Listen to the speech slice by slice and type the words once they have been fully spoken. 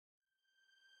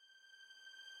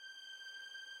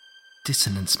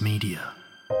Dissonance Media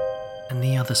and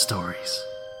the Other Stories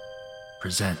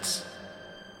presents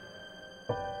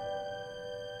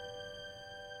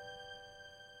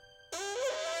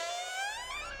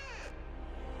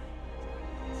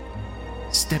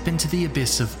Step into the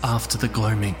abyss of After the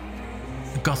Gloaming,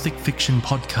 a gothic fiction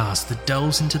podcast that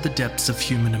delves into the depths of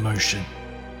human emotion.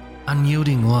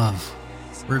 Unyielding love,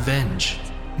 revenge,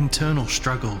 internal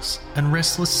struggles, and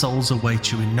restless souls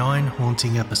await you in 9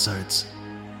 haunting episodes,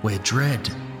 where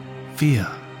dread, fear,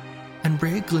 and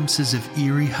rare glimpses of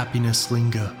eerie happiness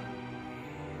linger.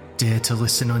 Dare to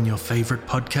listen on your favourite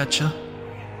podcatcher?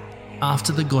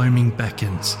 After the Gloaming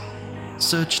beckons.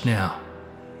 Search now,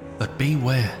 but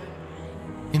beware.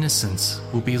 Innocence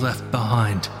will be left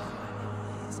behind.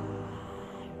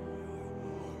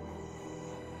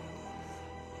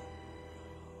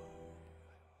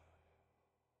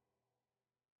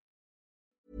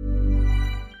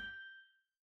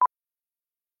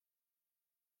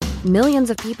 Millions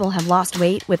of people have lost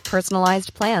weight with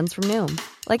personalized plans from Noom.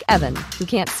 Like Evan, who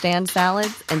can't stand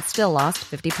salads and still lost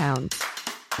 50 pounds.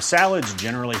 Salads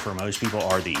generally for most people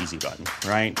are the easy button,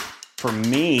 right? For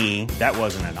me, that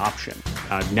wasn't an option.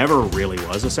 I never really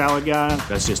was a salad guy.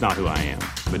 That's just not who I am.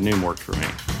 But Noom worked for me.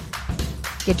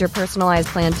 Get your personalized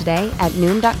plan today at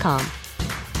Noom.com.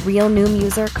 Real Noom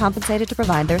user compensated to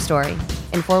provide their story.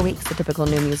 In 4 weeks, the typical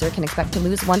Noom user can expect to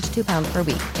lose 1 to 2 pounds per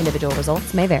week. Individual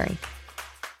results may vary.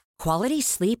 Quality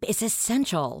sleep is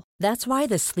essential. That's why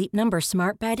the Sleep Number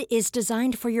Smart Bed is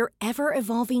designed for your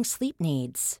ever-evolving sleep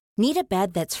needs. Need a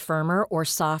bed that's firmer or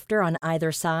softer on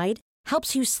either side?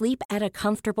 Helps you sleep at a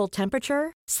comfortable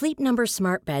temperature? Sleep Number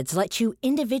Smart Beds let you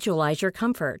individualize your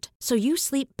comfort, so you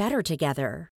sleep better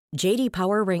together. J.D.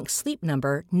 Power ranks Sleep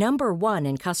Number number 1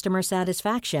 in customer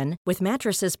satisfaction with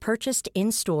mattresses purchased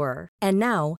in-store. And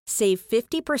now, save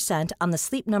 50% on the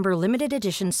Sleep Number Limited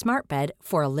Edition Smart Bed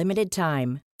for a limited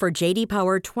time. For J.D.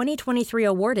 Power 2023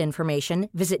 award information,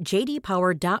 visit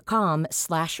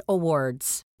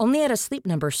jdpower.com/awards. Only at a Sleep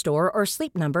Number store or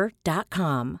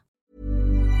sleepnumber.com.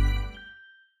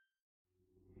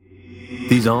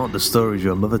 These aren't the stories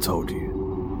your mother told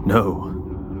you.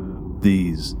 No,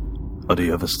 these are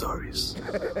the other stories.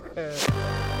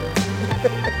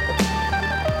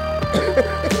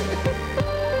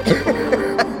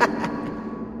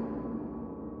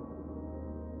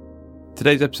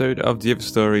 Today's episode of The Other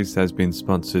Stories has been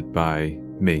sponsored by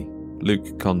me,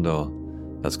 Luke Condor.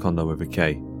 That's Condor with a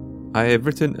K. I have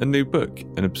written a new book,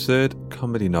 an absurd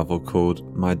comedy novel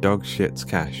called My Dog Shits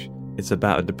Cash. It's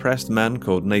about a depressed man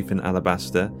called Nathan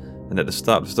Alabaster, and at the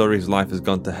start of the story his life has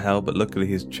gone to hell, but luckily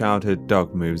his childhood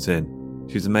dog moves in.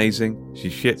 She's amazing, she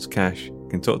shits cash,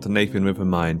 can talk to Nathan with her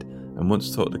mind, and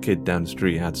once taught the kid down the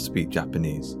street how to speak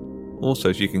Japanese.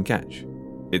 Also she can catch.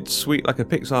 It's sweet like a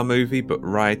Pixar movie, but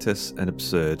riotous and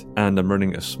absurd, and I'm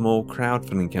running a small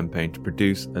crowdfunding campaign to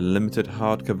produce a limited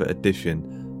hardcover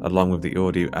edition along with the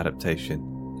audio adaptation,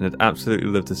 and I'd absolutely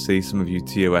love to see some of you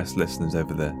TOS listeners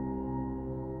over there.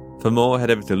 For more,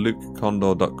 head over to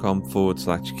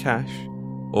lukecondor.com/cash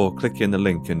or click in the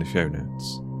link in the show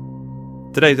notes.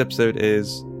 Today's episode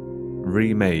is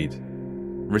Remade,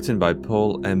 written by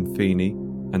Paul M. Feeney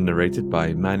and narrated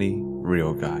by Manny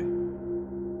Ryogai.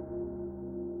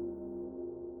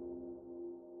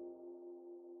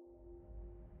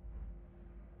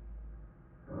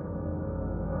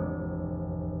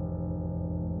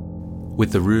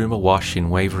 With the room awash in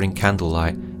wavering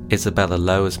candlelight, Isabella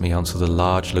lowers me onto the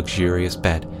large, luxurious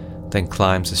bed, then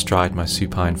climbs astride my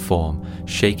supine form,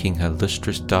 shaking her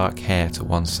lustrous dark hair to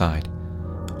one side.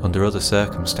 Under other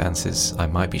circumstances, I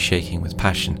might be shaking with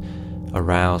passion,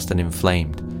 aroused and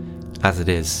inflamed. As it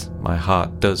is, my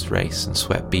heart does race and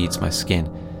sweat beads my skin,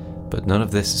 but none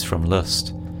of this is from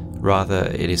lust.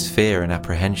 Rather, it is fear and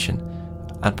apprehension,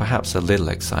 and perhaps a little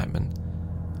excitement.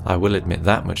 I will admit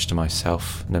that much to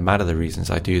myself, no matter the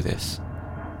reasons I do this.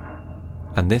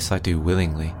 And this I do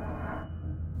willingly.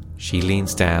 She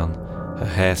leans down, her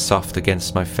hair soft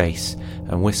against my face,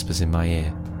 and whispers in my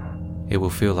ear. It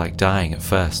will feel like dying at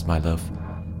first, my love.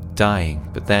 Dying,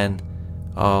 but then,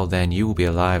 oh, then you will be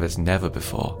alive as never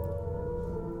before.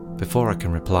 Before I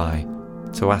can reply,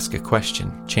 to ask a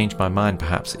question, change my mind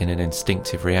perhaps in an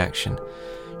instinctive reaction,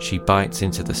 she bites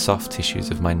into the soft tissues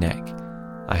of my neck.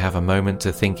 I have a moment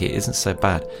to think it isn't so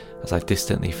bad as I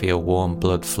distantly feel warm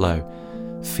blood flow,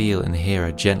 feel and hear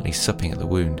her gently supping at the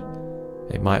wound.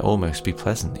 It might almost be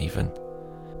pleasant even.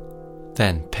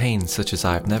 Then pain such as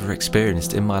I have never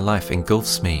experienced in my life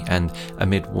engulfs me, and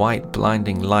amid white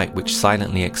blinding light which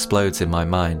silently explodes in my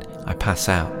mind, I pass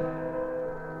out.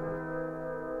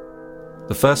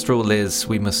 The first rule is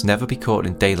we must never be caught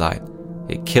in daylight.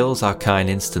 It kills our kind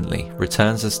instantly,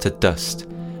 returns us to dust.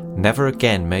 Never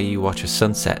again may you watch a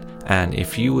sunset, and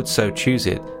if you would so choose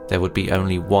it, there would be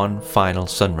only one final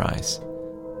sunrise.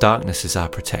 Darkness is our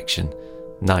protection.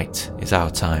 Night is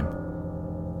our time.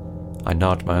 I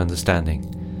nod my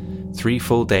understanding. 3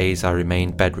 full days I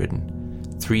remained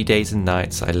bedridden. 3 days and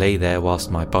nights I lay there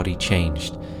whilst my body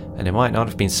changed, and it might not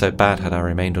have been so bad had I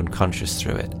remained unconscious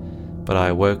through it. But I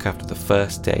awoke after the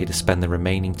first day to spend the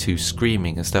remaining 2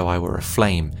 screaming as though I were a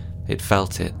flame. It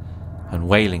felt it. And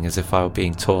wailing as if I were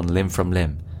being torn limb from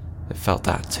limb. It felt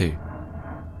that too.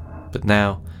 But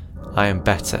now, I am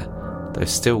better, though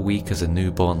still weak as a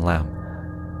newborn lamb.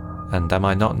 And am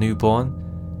I not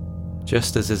newborn?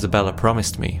 Just as Isabella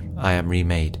promised me, I am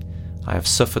remade. I have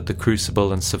suffered the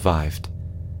crucible and survived.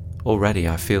 Already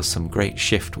I feel some great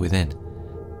shift within.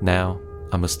 Now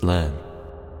I must learn.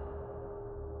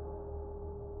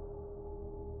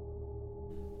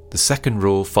 The second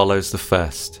rule follows the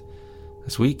first.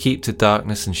 As we keep to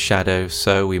darkness and shadow,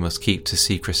 so we must keep to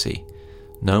secrecy.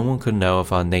 No one can know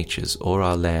of our natures or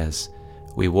our lairs.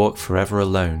 We walk forever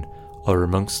alone, or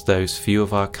amongst those few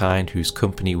of our kind whose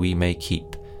company we may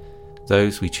keep,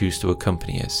 those we choose to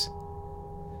accompany us.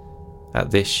 At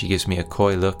this she gives me a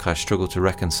coy look I struggle to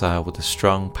reconcile with the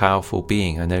strong, powerful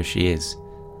being I know she is.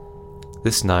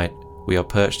 This night we are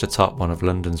perched atop one of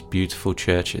London's beautiful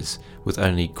churches, with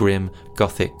only grim,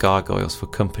 Gothic gargoyles for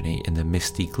company in the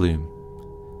misty gloom.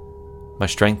 My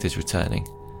strength is returning,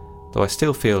 though I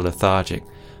still feel lethargic,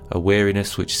 a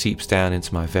weariness which seeps down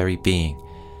into my very being.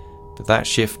 But that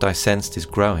shift I sensed is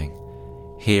growing.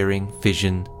 Hearing,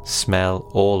 vision, smell,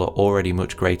 all are already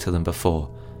much greater than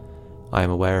before. I am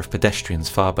aware of pedestrians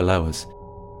far below us,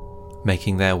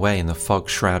 making their way in the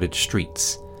fog-shrouded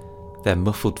streets. Their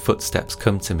muffled footsteps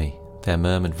come to me, their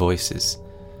murmured voices.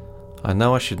 I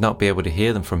know I should not be able to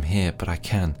hear them from here, but I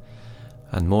can,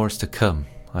 and more is to come,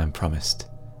 I am promised.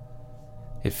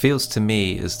 It feels to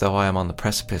me as though I am on the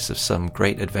precipice of some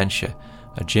great adventure,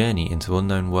 a journey into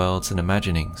unknown worlds and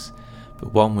imaginings,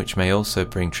 but one which may also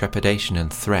bring trepidation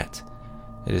and threat.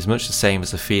 It is much the same as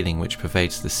the feeling which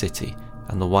pervades the city,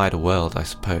 and the wider world, I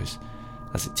suppose,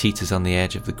 as it teeters on the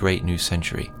edge of the great new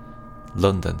century.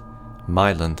 London,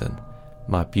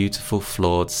 my beautiful,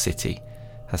 flawed city,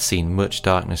 has seen much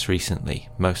darkness recently,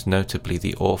 most notably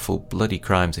the awful, bloody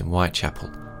crimes in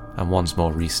Whitechapel, and ones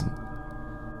more recent.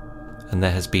 And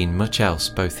there has been much else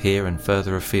both here and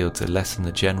further afield to lessen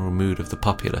the general mood of the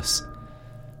populace.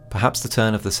 Perhaps the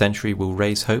turn of the century will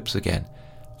raise hopes again,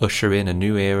 usher in a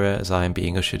new era as I am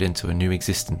being ushered into a new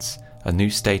existence, a new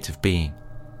state of being.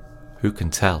 Who can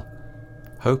tell?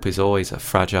 Hope is always a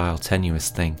fragile, tenuous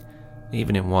thing,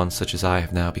 even in one such as I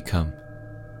have now become.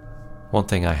 One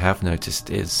thing I have noticed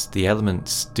is the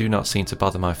elements do not seem to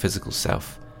bother my physical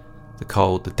self. The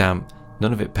cold, the damp,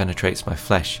 none of it penetrates my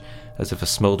flesh, as if a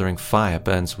smouldering fire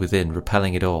burns within,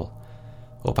 repelling it all.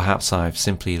 Or perhaps I've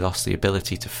simply lost the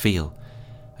ability to feel,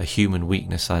 a human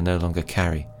weakness I no longer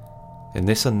carry. In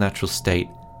this unnatural state,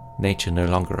 nature no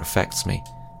longer affects me.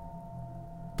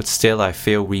 But still I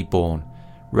feel reborn,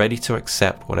 ready to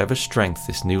accept whatever strength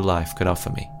this new life can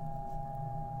offer me.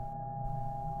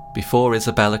 Before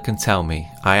Isabella can tell me,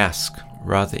 I ask,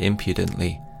 rather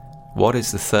impudently, what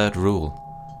is the third rule?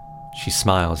 She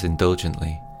smiles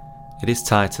indulgently. It is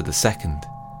tied to the second,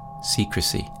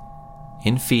 secrecy.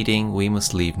 In feeding, we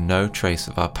must leave no trace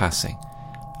of our passing.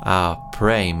 Our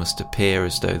prey must appear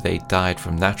as though they died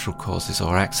from natural causes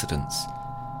or accidents.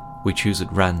 We choose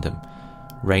at random,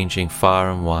 ranging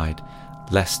far and wide,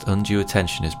 lest undue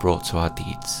attention is brought to our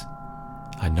deeds.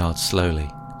 I nod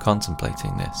slowly,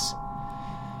 contemplating this.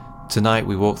 Tonight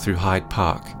we walk through Hyde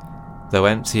Park. Though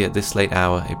empty at this late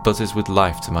hour, it buzzes with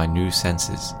life to my new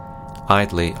senses.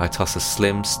 Idly, I toss a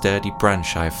slim, sturdy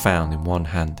branch I have found in one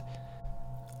hand.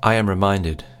 I am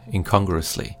reminded,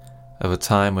 incongruously, of a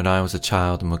time when I was a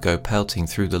child and would go pelting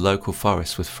through the local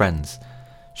forest with friends,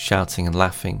 shouting and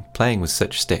laughing, playing with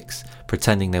such sticks,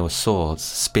 pretending they were swords,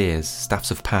 spears,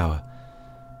 staffs of power.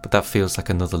 But that feels like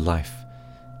another life.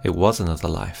 It was another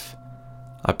life.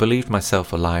 I believed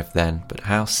myself alive then, but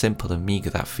how simple and meagre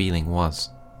that feeling was.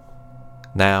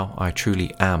 Now I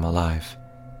truly am alive.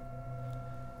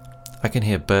 I can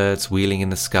hear birds wheeling in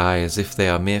the sky as if they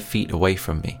are mere feet away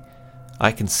from me.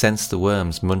 I can sense the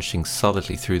worms munching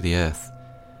solidly through the earth.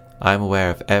 I am aware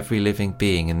of every living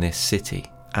being in this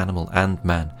city, animal and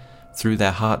man, through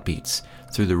their heartbeats,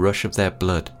 through the rush of their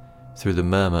blood, through the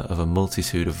murmur of a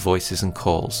multitude of voices and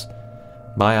calls.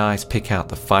 My eyes pick out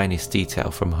the finest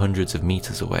detail from hundreds of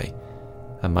meters away,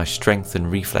 and my strength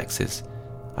and reflexes,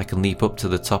 I can leap up to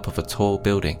the top of a tall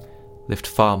building, lift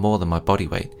far more than my body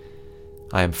weight.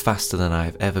 I am faster than I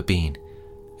have ever been,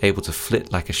 able to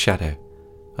flit like a shadow,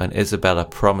 and Isabella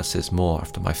promises more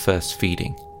after my first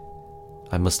feeding.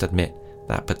 I must admit,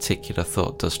 that particular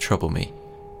thought does trouble me.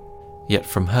 Yet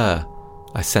from her,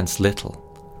 I sense little.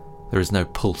 There is no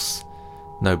pulse,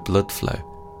 no blood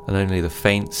flow, and only the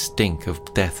faint stink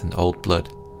of death and old blood.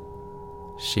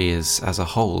 She is, as a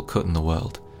whole, cut in the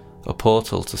world, a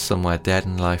portal to somewhere dead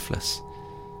and lifeless.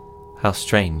 How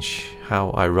strange,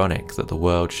 how ironic that the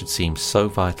world should seem so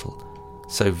vital,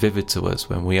 so vivid to us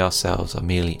when we ourselves are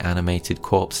merely animated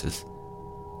corpses.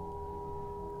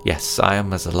 Yes, I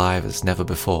am as alive as never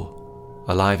before,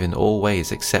 alive in all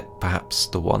ways except perhaps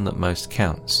the one that most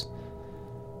counts.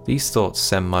 These thoughts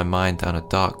send my mind down a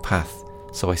dark path,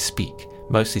 so I speak,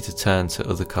 mostly to turn to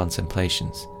other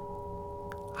contemplations.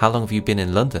 How long have you been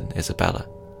in London, Isabella?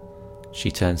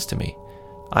 She turns to me.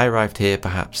 I arrived here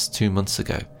perhaps 2 months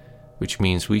ago, which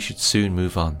means we should soon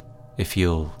move on, if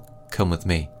you'll come with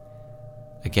me.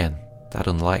 Again, that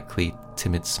unlikely,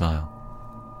 timid smile.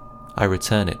 I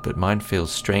return it, but mine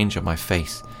feels strange on my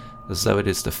face, as though it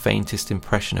is the faintest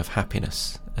impression of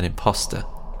happiness, an imposter.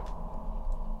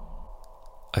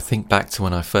 I think back to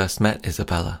when I first met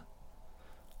Isabella.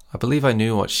 I believe I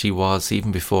knew what she was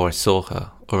even before I saw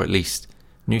her, or at least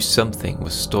knew something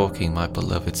was stalking my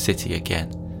beloved city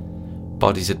again.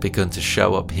 Bodies had begun to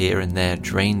show up here and there,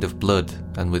 drained of blood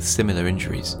and with similar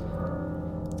injuries.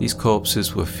 These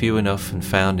corpses were few enough and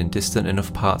found in distant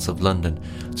enough parts of London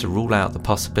to rule out the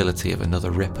possibility of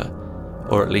another Ripper,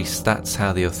 or at least that's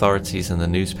how the authorities and the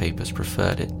newspapers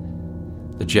preferred it.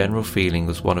 The general feeling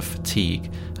was one of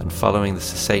fatigue, and following the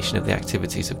cessation of the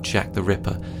activities of Jack the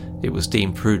Ripper, it was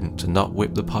deemed prudent to not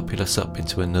whip the populace up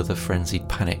into another frenzied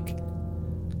panic.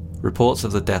 Reports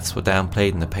of the deaths were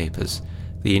downplayed in the papers,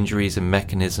 the injuries and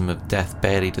mechanism of death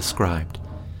barely described.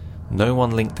 No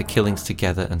one linked the killings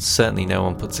together, and certainly no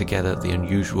one put together the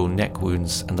unusual neck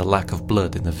wounds and the lack of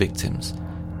blood in the victims.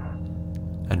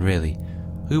 And really,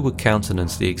 who would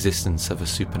countenance the existence of a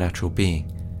supernatural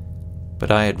being?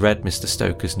 But I had read Mr.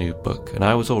 Stoker's new book, and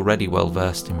I was already well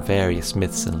versed in various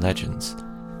myths and legends.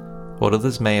 What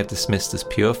others may have dismissed as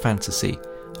pure fantasy,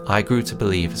 I grew to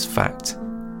believe as fact.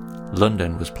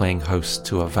 London was playing host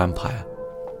to a vampire.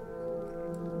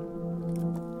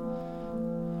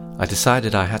 I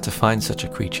decided I had to find such a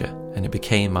creature, and it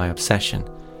became my obsession.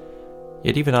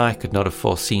 Yet even I could not have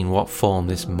foreseen what form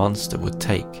this monster would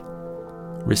take.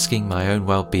 Risking my own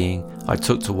well-being, I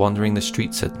took to wandering the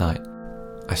streets at night.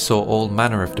 I saw all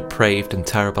manner of depraved and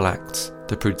terrible acts,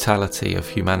 the brutality of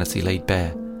humanity laid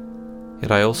bare.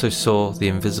 Yet I also saw the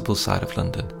invisible side of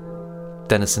London,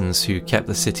 denizens who kept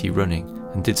the city running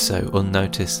and did so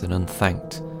unnoticed and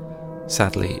unthanked.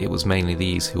 Sadly, it was mainly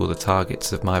these who were the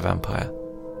targets of my vampire.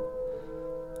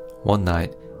 One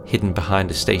night, hidden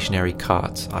behind a stationary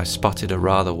cart, I spotted a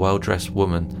rather well-dressed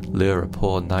woman lure a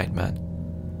poor nightman,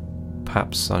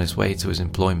 perhaps on his way to his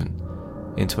employment,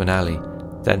 into an alley,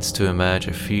 thence to emerge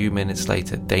a few minutes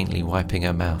later daintily wiping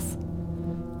her mouth.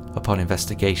 Upon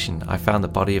investigation, I found the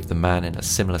body of the man in a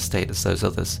similar state as those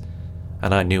others,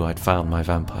 and I knew I'd found my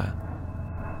vampire.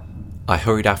 I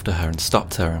hurried after her and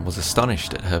stopped her, and was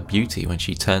astonished at her beauty when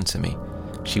she turned to me.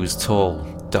 She was tall,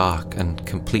 dark, and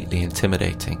completely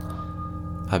intimidating.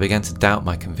 I began to doubt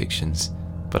my convictions,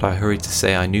 but I hurried to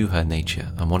say I knew her nature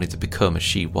and wanted to become as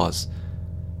she was.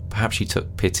 Perhaps she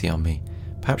took pity on me,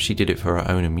 perhaps she did it for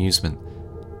her own amusement,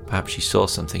 perhaps she saw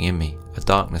something in me, a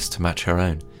darkness to match her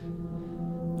own.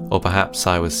 Or perhaps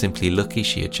I was simply lucky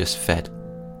she had just fed.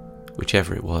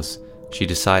 Whichever it was, she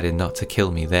decided not to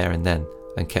kill me there and then,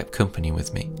 and kept company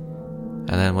with me. And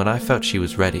then when I felt she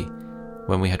was ready,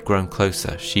 when we had grown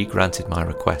closer, she granted my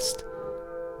request.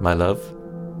 My love?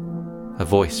 Her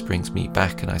voice brings me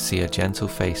back, and I see her gentle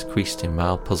face creased in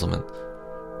mild puzzlement.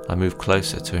 I move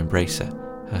closer to embrace her.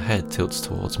 Her head tilts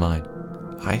towards mine.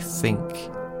 I think...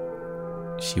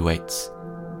 She waits.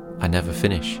 I never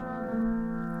finish.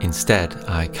 Instead,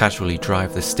 I casually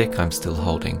drive the stick I'm still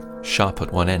holding, sharp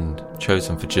at one end,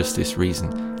 chosen for just this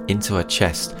reason, into her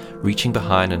chest, reaching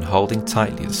behind and holding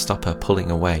tightly to stop her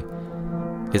pulling away.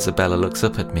 Isabella looks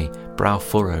up at me, brow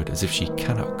furrowed, as if she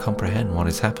cannot comprehend what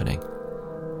is happening.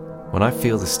 When I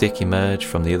feel the stick emerge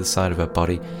from the other side of her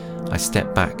body, I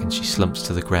step back and she slumps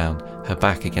to the ground, her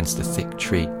back against a thick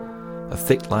tree. A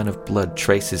thick line of blood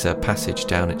traces her passage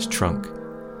down its trunk.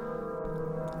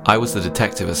 I was the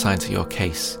detective assigned to your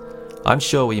case. I'm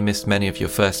sure we missed many of your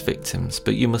first victims,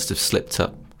 but you must have slipped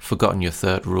up, forgotten your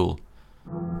third rule.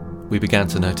 We began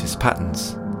to notice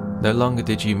patterns. No longer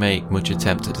did you make much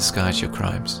attempt to disguise your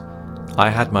crimes. I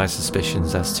had my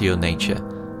suspicions as to your nature,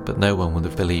 but no one would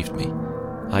have believed me.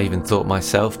 I even thought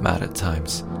myself mad at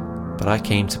times, but I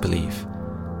came to believe.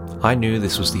 I knew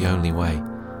this was the only way.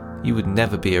 you would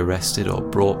never be arrested or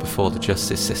brought before the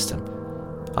justice system.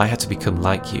 I had to become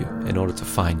like you in order to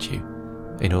find you,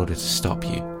 in order to stop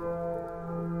you.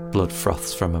 Blood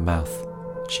froths from her mouth.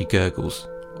 She gurgles.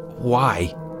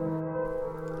 Why?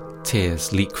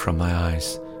 Tears leak from my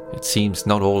eyes. It seems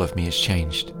not all of me has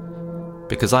changed.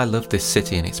 Because I love this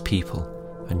city and its people,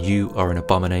 and you are an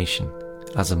abomination,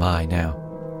 as am I now.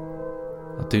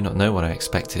 I do not know what I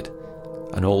expected.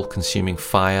 An all-consuming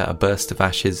fire, a burst of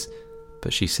ashes,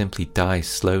 but she simply dies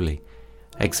slowly,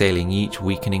 exhaling each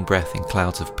weakening breath in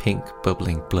clouds of pink,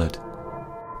 bubbling blood.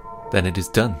 Then it is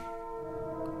done.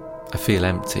 I feel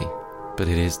empty, but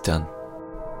it is done.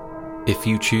 If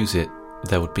you choose it,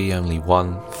 there would be only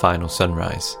one final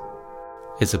sunrise.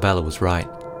 Isabella was right.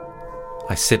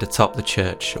 I sit atop the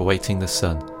church, awaiting the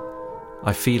sun.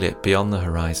 I feel it beyond the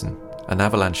horizon, an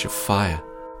avalanche of fire.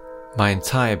 My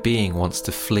entire being wants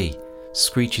to flee,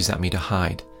 screeches at me to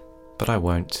hide, but I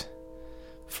won't.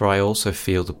 For I also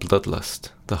feel the bloodlust,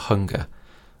 the hunger,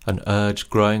 an urge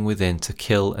growing within to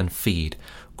kill and feed,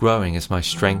 growing as my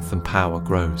strength and power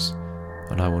grows,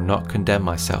 and I will not condemn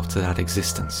myself to that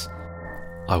existence.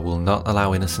 I will not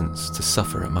allow innocence to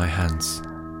suffer at my hands.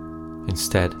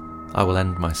 Instead, I will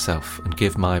end myself and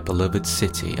give my beloved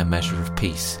city a measure of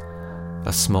peace,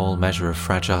 a small measure of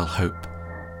fragile hope.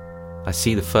 I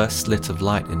see the first slit of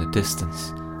light in the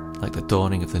distance, like the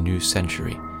dawning of the new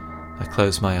century. I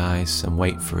close my eyes and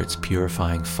wait for its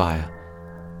purifying fire.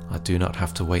 I do not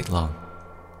have to wait long.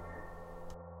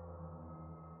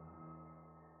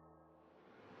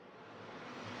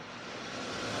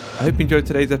 I hope you enjoyed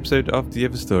today's episode of The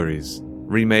Other Stories.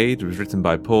 Remade was written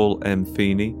by Paul M.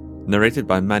 Feeney, narrated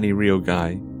by Manny Real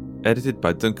Guy, edited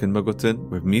by Duncan Muggleton,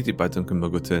 with music by Duncan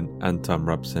Muggleton and Tom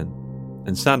Robson,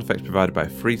 and sound effects provided by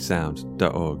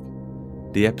freesound.org.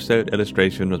 The episode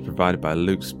illustration was provided by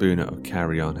Luke Spooner of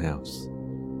Carry On House.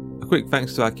 A quick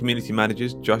thanks to our community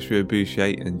managers Joshua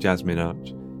Boucher and Jasmine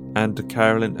Arch, and to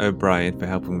Carolyn O'Brien for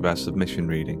helping with our submission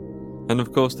reading. And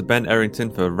of course to Ben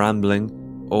Errington for rambling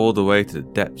all the way to the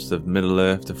depths of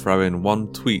Middle-earth to throw in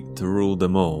one tweet to rule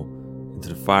them all into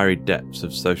the fiery depths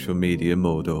of social media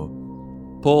Mordor.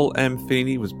 Paul M.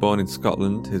 Feeney was born in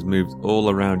Scotland, has moved all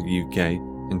around the UK,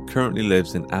 and currently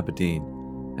lives in Aberdeen.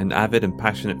 An avid and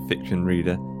passionate fiction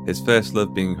reader, his first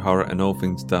love being horror and all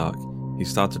things dark, he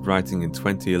started writing in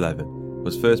 2011,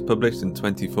 was first published in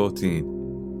 2014,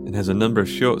 and has a number of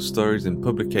short stories in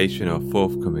publication or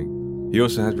forthcoming. He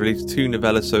also has released 2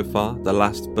 novellas so far, The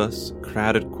Last Bus,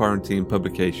 Crowded Quarantine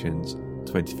Publications,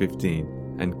 2015,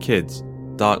 and Kids,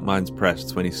 Dark Minds Press,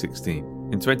 2016.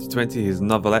 In 2020, his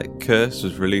novelette Curse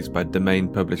was released by Domain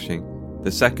Publishing,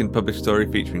 the second published story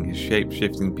featuring his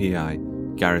shape-shifting PI,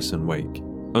 Garrison Wake.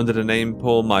 Under the name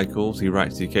Paul Michaels, he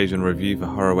writes the occasional review for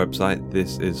horror website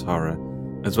This Is Horror,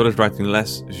 as well as writing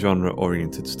less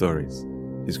genre-oriented stories.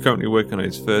 He's currently working on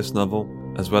his first novel,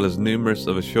 as well as numerous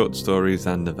other short stories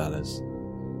and novellas.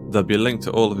 There'll be a link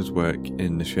to all of his work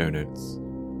in the show notes.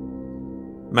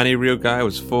 Manny Real Guy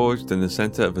was forged in the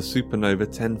centre of a supernova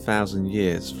 10,000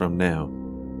 years from now,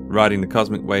 riding the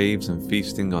cosmic waves and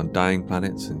feasting on dying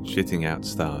planets and shitting out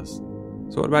stars.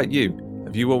 So what about you?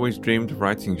 Have you always dreamed of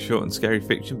writing short and scary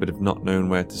fiction but have not known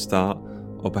where to start?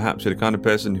 Or perhaps you're the kind of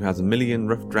person who has a million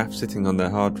rough drafts sitting on their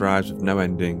hard drives with no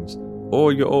endings?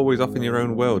 Or you're always off in your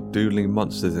own world doodling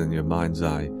monsters in your mind's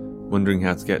eye, wondering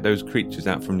how to get those creatures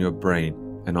out from your brain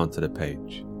and onto the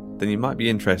page? Then you might be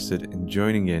interested in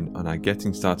joining in on our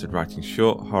Getting Started Writing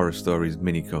Short Horror Stories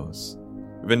mini-course.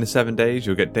 Within the 7 days,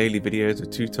 you'll get daily videos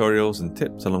with tutorials and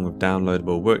tips along with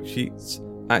downloadable worksheets,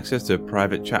 access to a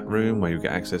private chat room where you'll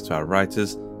get access to our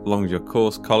writers, along with your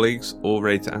course colleagues, all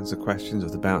ready to answer questions or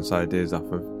to bounce ideas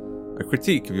off of, a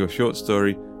critique of your short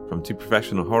story from 2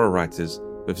 professional horror writers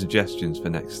with suggestions for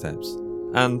next steps,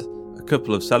 and a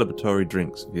couple of celebratory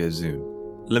drinks via Zoom.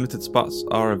 Limited spots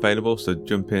are available, so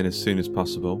jump in as soon as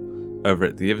possible over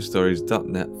at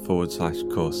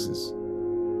theotherstories.net/courses.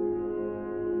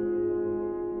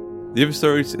 The Other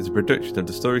Stories is a production of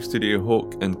the Story Studio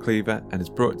Hawk and Cleaver and is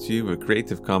brought to you with a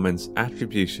Creative Commons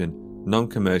Attribution,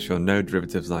 Non-Commercial, No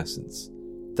Derivatives license.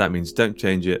 That means don't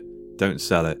change it, don't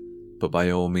sell it, but by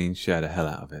all means share the hell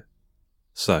out of it.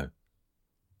 So,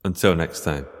 until next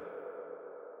time.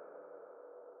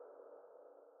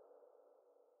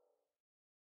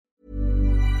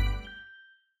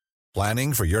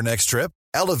 Planning for your next trip?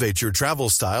 Elevate your travel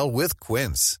style with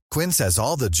Quince. Quince has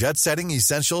all the jet-setting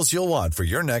essentials you'll want for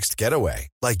your next getaway,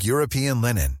 like European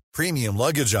linen, premium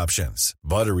luggage options,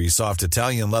 buttery soft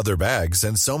Italian leather bags,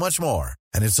 and so much more.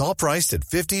 And it's all priced at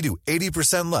 50 to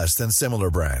 80% less than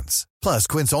similar brands. Plus,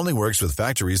 Quince only works with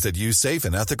factories that use safe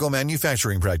and ethical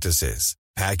manufacturing practices.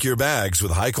 Pack your bags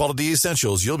with high-quality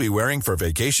essentials you'll be wearing for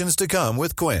vacations to come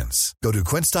with Quince. Go to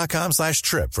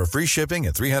quince.com/trip for free shipping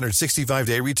and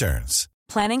 365-day returns.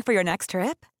 Planning for your next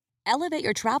trip? Elevate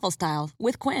your travel style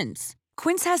with Quince.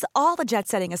 Quince has all the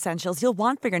jet-setting essentials you'll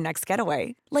want for your next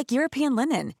getaway, like European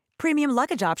linen, premium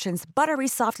luggage options, buttery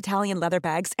soft Italian leather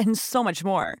bags, and so much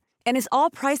more. And is all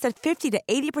priced at 50 to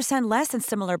 80% less than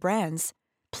similar brands.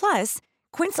 Plus,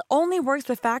 Quince only works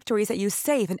with factories that use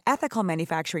safe and ethical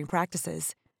manufacturing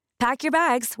practices. Pack your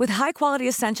bags with high-quality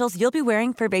essentials you'll be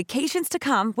wearing for vacations to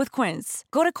come with Quince.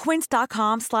 Go to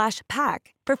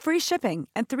quince.com/pack for free shipping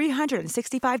and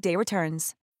 365-day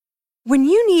returns. When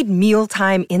you need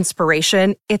mealtime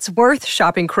inspiration, it's worth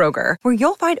shopping Kroger, where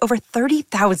you'll find over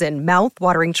 30,000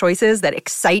 mouth-watering choices that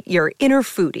excite your inner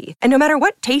foodie. And no matter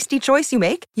what tasty choice you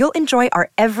make, you'll enjoy our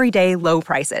everyday low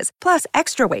prices, plus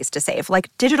extra ways to save,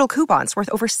 like digital coupons worth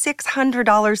over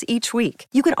 $600 each week.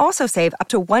 You can also save up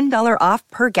to $1 off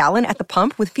per gallon at the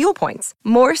pump with fuel points.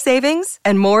 More savings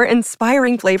and more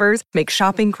inspiring flavors make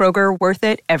shopping Kroger worth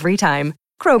it every time.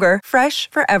 Kroger, fresh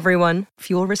for everyone.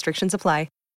 Fuel restrictions apply.